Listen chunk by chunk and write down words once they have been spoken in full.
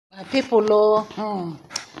People, oh,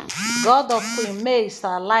 God of Queen May is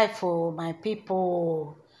alive, oh, my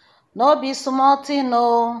people. No be small thing,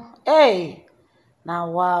 no. Hey,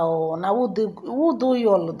 now wow, now who do you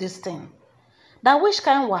all this thing? Now which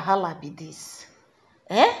kind wahala be this?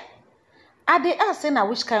 Eh? I dey ask say na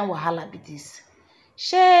which kind wahala be this?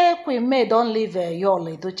 Shey Queen May don leave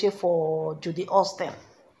Yul Edochie for Judy Austin.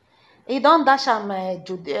 He don dash am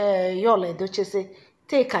Yul Edochie say,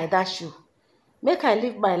 take I dash you. Make I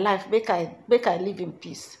live my life, make I live in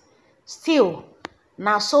peace. Still,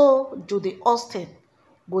 na so Judy Austin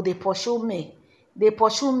go dey pursue me. Dey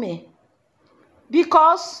pursue me.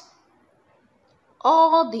 Because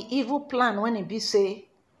all the evil plan when e be say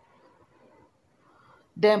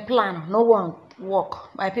dem plan no one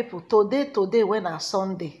work. My people, today when na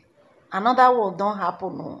Sunday, another one don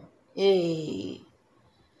happen. Oh. Hey.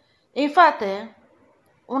 In fact,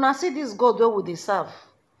 una see this God wey we dey serve.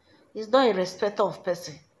 He's not a respecter of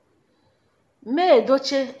person. May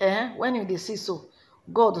Edochie, when you dey see so,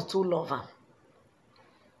 God too love am.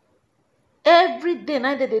 Every day,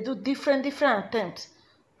 night they do different attempts.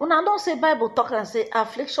 Una don say Bible talk and say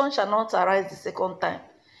affliction shall not arise the second time.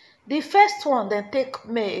 The first one then take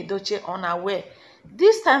May Edochie unaware.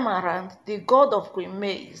 This time around, the God of Queen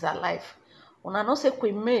May is alive. Una no say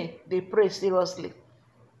Queen May they pray seriously.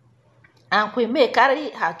 And Queen May carry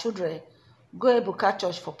her children go Ebuka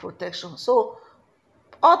Church for protection. So,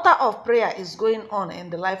 altar of prayer is going on in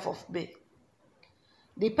the life of May.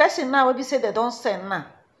 The person now will be say they don't send now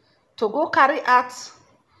to go carry out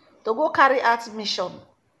mission.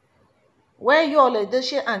 Where Yul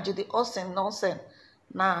Edochie and Judy Austin don't send.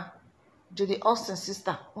 Now, Judy Austin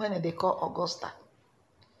sister, when they call Augusta.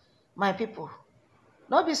 My people,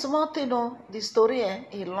 not be small thing, no. The story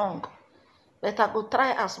is long. But I go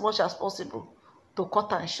try as much as possible to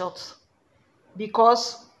cut and short.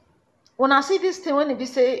 Because when I see this thing, when it be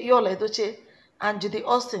say Yul Edochie and Judy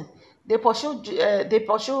Austin, they pursue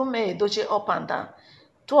May Edochie up and down.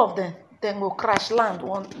 Two of them, then go crash land.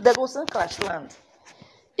 They go send crash land.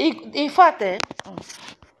 In fact,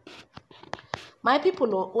 my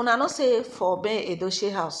people, una no say for May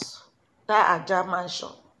Edochie house, that Aja mansion,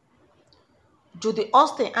 Judy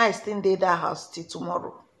Austin I still dey that house till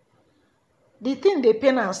tomorrow. The thing they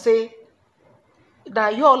pain and say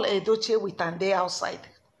that Yul Edochie with and dey outside.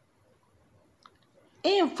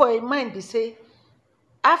 In for a mind be say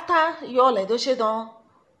after Yul Edochie don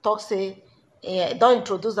talk say don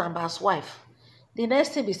introduce am as wife. The next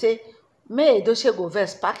thing be say May Edochie go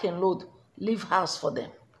vex pack and load leave house for them.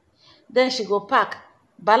 Then she go pack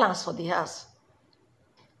balance for the house.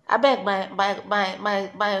 I beg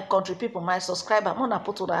my country people, my subscriber, I'm gonna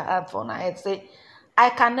put on her hand for her head say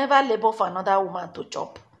I can never labor for another woman to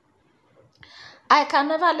chop. I can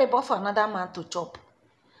never labor for another man to chop.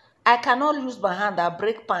 I cannot use my hand and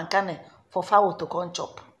break pan cane for fowl to come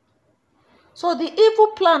chop. So the evil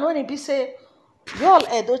plan when it be say Yul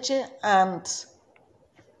Edochie and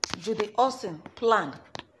Judy Austin plan.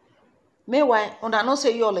 Meanwhile, una no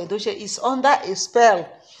say Yul Edochie is under a spell.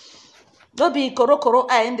 Don't be koro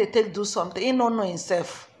I they take do something. He don't know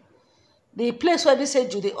himself. The place where they say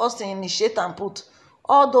Judy Austin initiate and put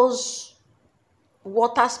all those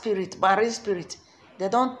water spirit, marine spirit, they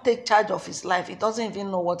don't take charge of his life. He doesn't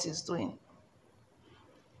even know what he's doing.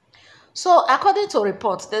 So, according to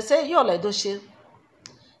reports, they say Yul Edochie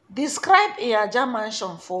described a Aja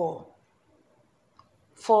mansion for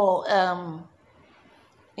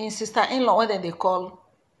in sister-in-law when they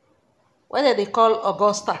call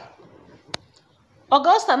Augusta.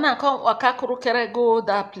 Augusta now come Wakakurukere go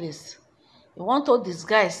that place. He want to this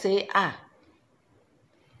guy say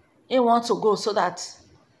he want to go so that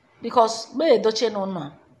because May Edochie no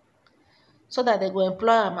know. So that they go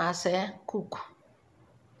employ him as a cook.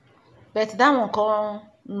 But that one come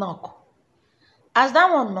knock. As that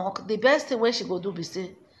one knock, the best thing where she go do be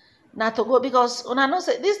say, not to go because una know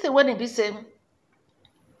say this thing when it be say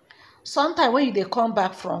sometimes when you they come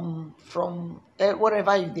back from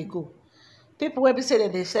wherever you they go, people will be say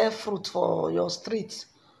that they sell fruit for your streets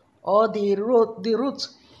or the route.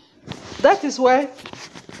 That is why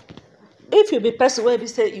if you be person where be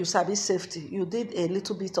say you sabi safety, you did a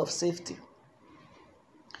little bit of safety.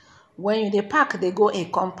 When you they park, they go in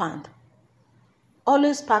compound.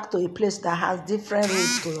 Always park to a place that has different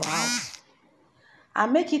roads to your house.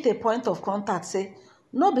 And make it a point of contact. Say,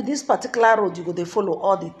 no be this particular road you go they follow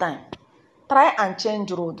all the time. Try and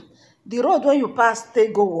change road. The road when you pass, they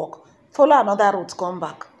go walk. Follow another road, come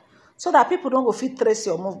back. So that people don't go fit trace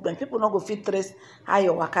your movement. People don't go fit trace how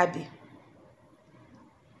your waka be.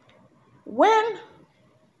 When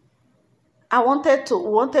we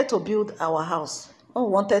wanted to build our house, when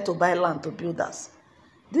we wanted to buy land to build us,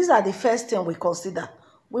 These are the first thing we consider.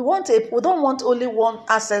 We don't want only one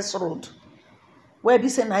access road where be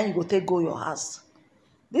say now you go take go your house.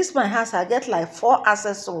 This my house, I get like 4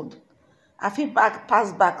 access road. I fit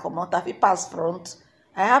pass back, come out, I fit pass front.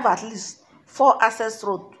 I have at least 4 access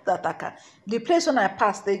road that I can. The place when I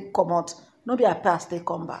pass, they come out. Nobody I pass, they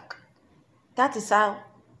come back. That is how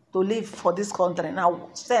to live for this country. Now,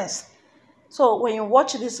 sense. So when you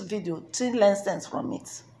watch this video, learn sense from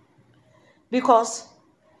it. Because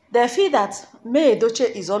they feel that May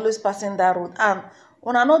Edochie is always passing that road. And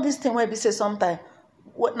when I know this thing where we say sometimes,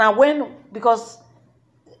 now because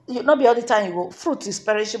you not be all the time you go, fruit is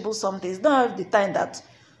perishable some days. Not all the time that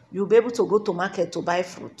you'll be able to go to market to buy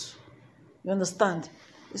fruit. You understand?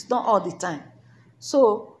 It's not all the time.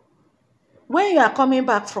 So when you are coming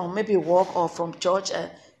back from maybe work or from church,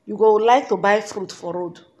 you go like to buy fruit for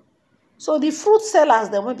road. So the fruit sellers,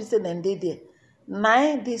 then when people say them dey there,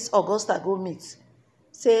 9 this Augusta go meet,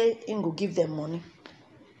 say him go give them money.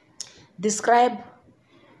 Describe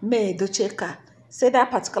May Edochie car. Say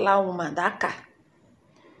that particular woman, that car.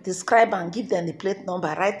 Describe and give them the plate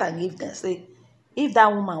number, write and give them. Say, if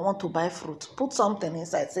that woman want to buy fruit, put something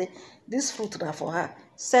inside. Say, this fruit is for her.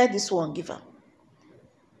 Sell this one, give her.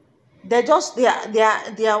 They just,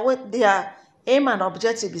 their aim and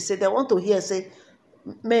objective is say, they want to hear, say,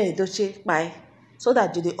 May Edochie buy, so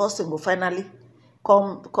that Judy Austin will finally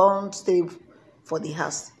come stay for the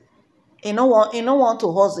house. He no want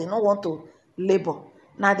to hustle, he no want to labor.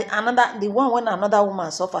 Now the one when another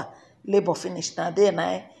woman suffer labor finish, now there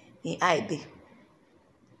na he eye.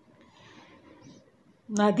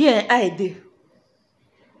 Now there eye.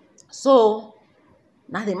 So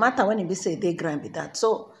now the matter when he be say they grand be that.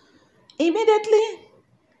 So immediately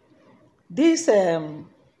this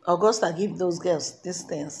Augusta give those girls these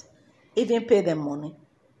things, even pay them money,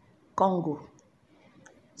 come go,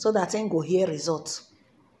 so that ain't go hear results.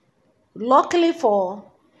 Luckily for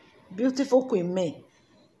beautiful Queen May,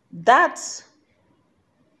 that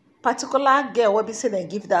particular girl wey be say they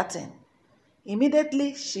give that thing,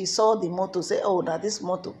 immediately she saw the motto, say, oh, now this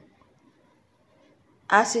motto.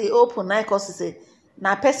 As she open, now cause she say,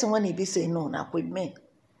 now person when he be say no, now Queen May.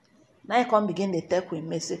 Now he come begin the tell Queen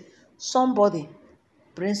May, say, somebody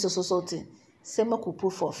bring so thing, say make we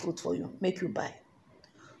put for fruit for you, make you buy.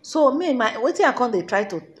 So me, wetin I come they try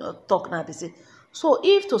to talk now, be say, so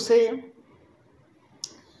if to say,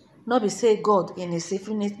 not be say God in his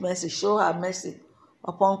infinite mercy show her mercy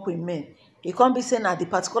upon Queen May, he can't be saying that the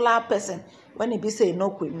particular person when he be say no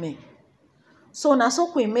Queen May. So now so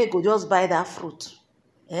Queen May go just buy that fruit.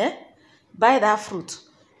 Buy that fruit.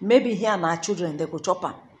 Maybe here and our children they go chop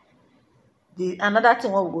am. Another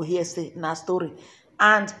thing what we go hear say in our story.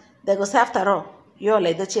 And they go say after all, you all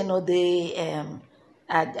Edochie know the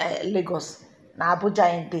Lagos. Na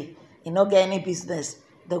Abuja in day. You no get any business.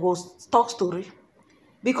 They go talk story.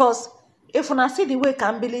 Because if una see the way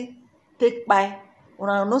Kambili take by,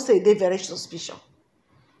 una know say they very suspicious.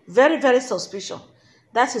 Very, very suspicious.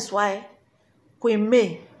 That is why Queen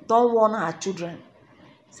May don't warn her children.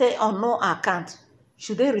 Say on no account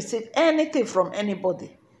should they receive anything from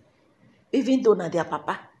anybody. Even though na their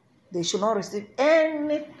papa, they should not receive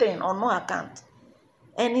anything on no account.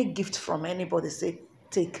 Any gift from anybody, say,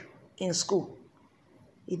 take in school.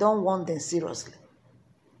 You don't want them seriously.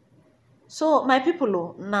 So, my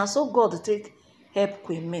people, now so God take help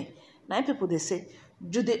Queen May. Now people, they say,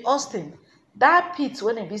 Judy Austin, that pit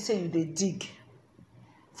when they say you they dig,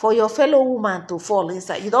 for your fellow woman to fall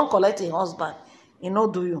inside, you don't collect your husband, he no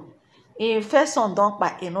do you. In first son don't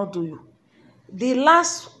buy, he no do you. The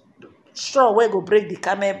last straw where go break the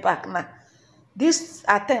camel back now. This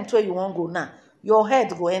attempt where you won't go now, your head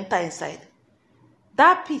go enter inside.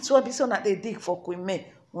 That pit where be so that they dig for Queen May,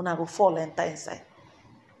 una go fall enter inside.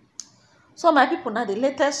 So my people, now the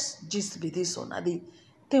latest gist be this one. Now the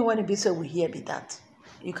thing when it be so we hear be that.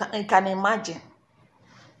 You can imagine.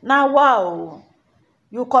 Now wow,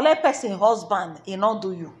 you collect person husband, he not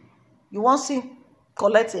do you. You want see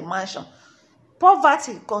collect a mansion.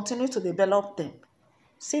 Poverty continue to develop them.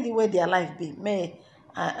 See the way their life be.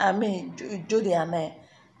 I mean Judy and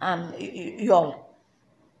y'all.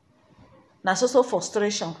 Now so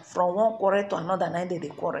frustration from one quarrel to another, 9 days they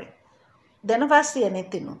quarrel. They never see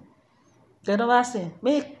anything. No? They never see.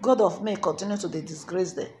 May God of May continue to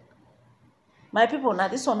disgrace them. My people, now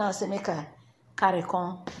this one now say make I carry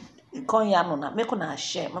con yam on. Make una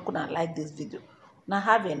share, make una like this video. Now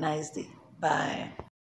have a nice day. Bye.